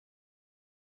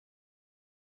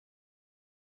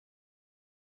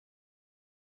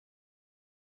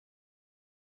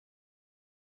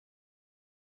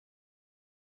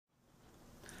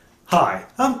Hi,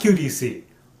 I'm QDC.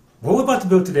 What we're about to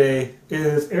build today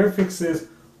is Airfix's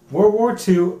World War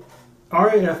II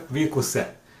RAF vehicle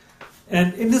set.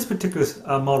 And in this particular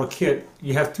model kit,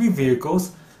 you have three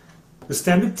vehicles: the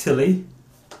standard Tilly,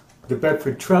 the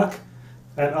Bedford truck,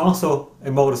 and also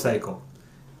a motorcycle.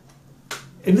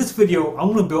 In this video,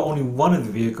 I'm going to build only one of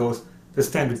the vehicles, the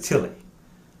standard Tilly.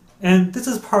 And this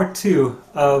is part two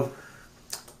of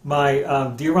my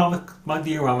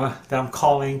diorama that I'm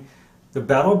calling the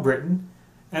Battle of Britain.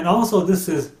 And also this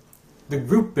is the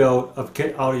group build of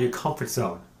Get Out of Your Comfort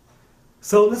Zone.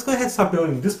 So let's go ahead and start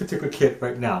building this particular kit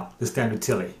right now, the standard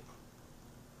Tilly.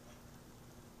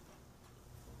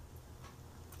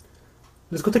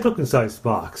 Let's go take a look inside this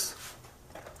box.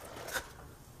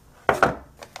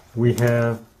 We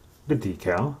have the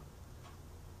decal,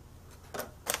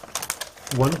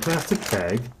 one plastic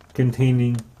bag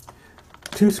containing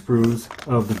two sprues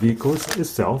of the vehicle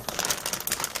itself,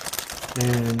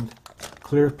 and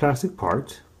clear plastic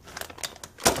part,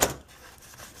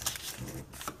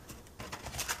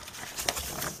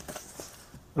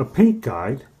 a paint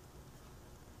guide,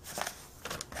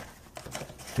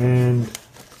 and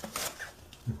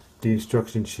the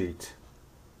instruction sheet.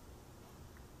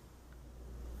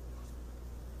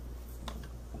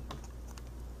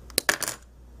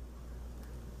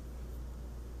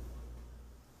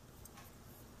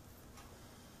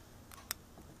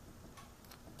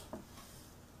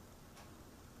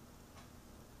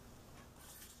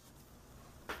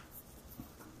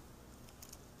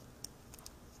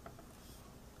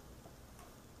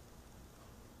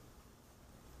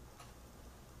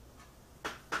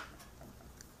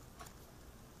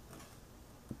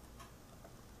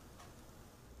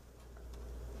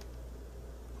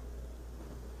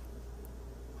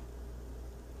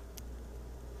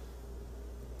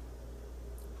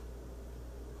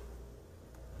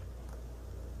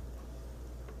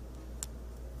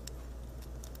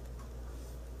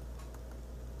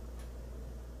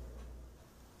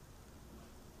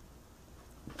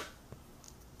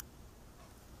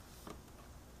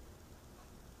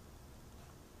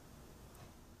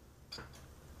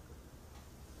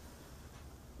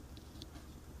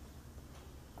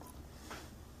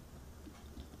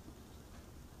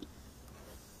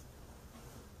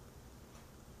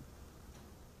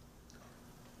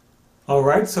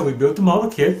 Alright, so we built the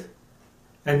model kit,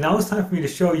 and now it's time for me to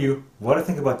show you what I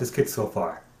think about this kit so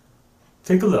far.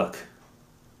 Take a look.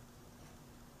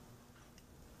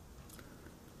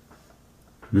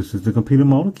 This is the completed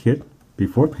model kit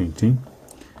before painting,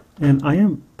 and I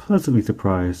am pleasantly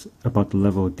surprised about the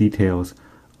level of details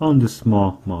on this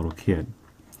small model kit.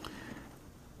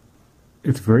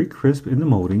 It's very crisp in the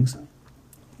moldings,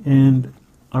 and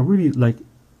I really like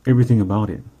everything about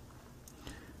it.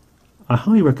 I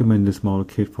highly recommend this model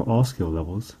kit for all skill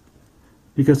levels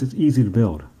because it's easy to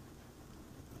build.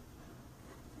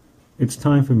 It's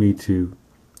time for me to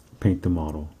paint the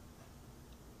model.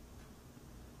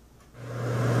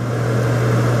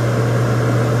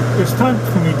 It's time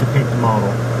for me to paint the model.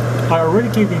 I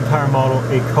already gave the entire model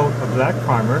a coat of black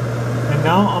primer, and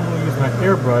now I'm going to use my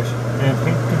airbrush and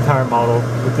paint the entire model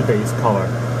with the base color.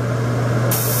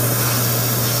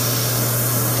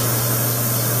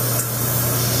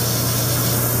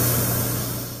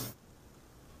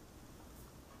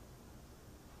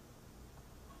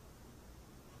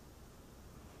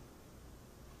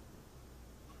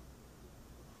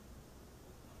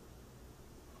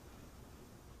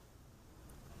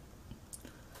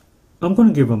 I'm going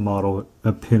to give a model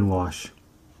a pin wash.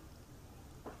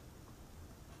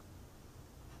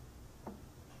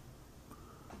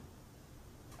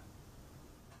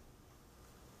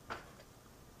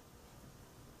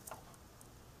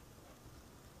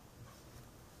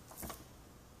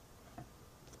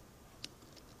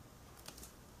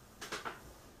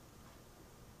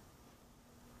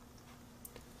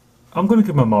 I'm going to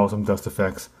give my model some dust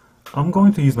effects. I'm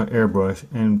going to use my airbrush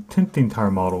and tint the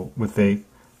entire model with a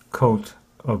coat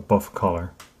of buff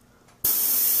color.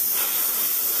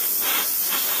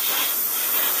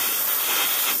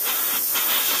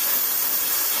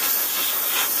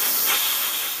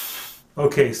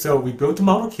 Okay, so we built the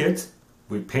model kit,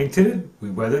 we painted it, we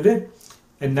weathered it,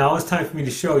 and now it's time for me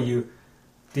to show you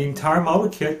the entire model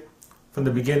kit from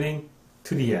the beginning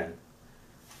to the end.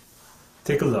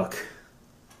 Take a look.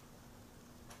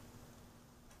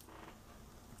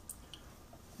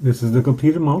 This is the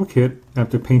completed model kit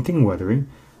after painting and weathering,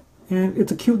 and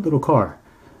it's a cute little car.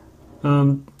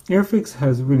 Airfix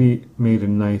has really made a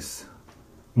nice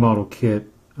model kit.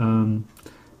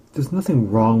 There's nothing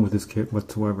wrong with this kit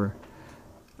whatsoever.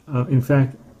 In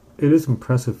fact, it is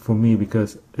impressive for me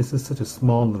because it's just such a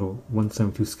small little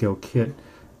 1/72 scale kit,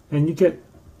 And you get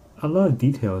a lot of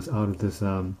details out of this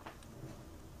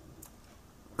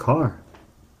car.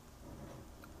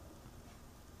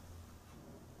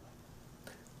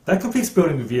 That completes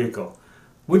building the vehicle.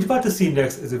 What you're about to see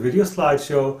next is a video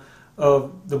slideshow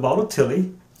of the Model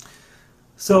Tilly.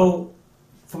 So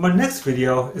for my next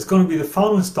video, it's going to be the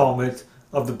final installment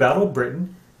of the Battle of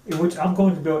Britain, in which I'm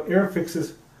going to build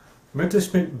Airfix's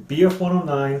Messerschmitt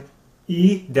Bf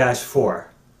 109E-4.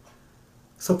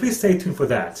 So please stay tuned for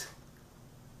that.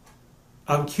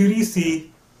 I'm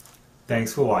QDC.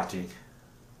 Thanks for watching.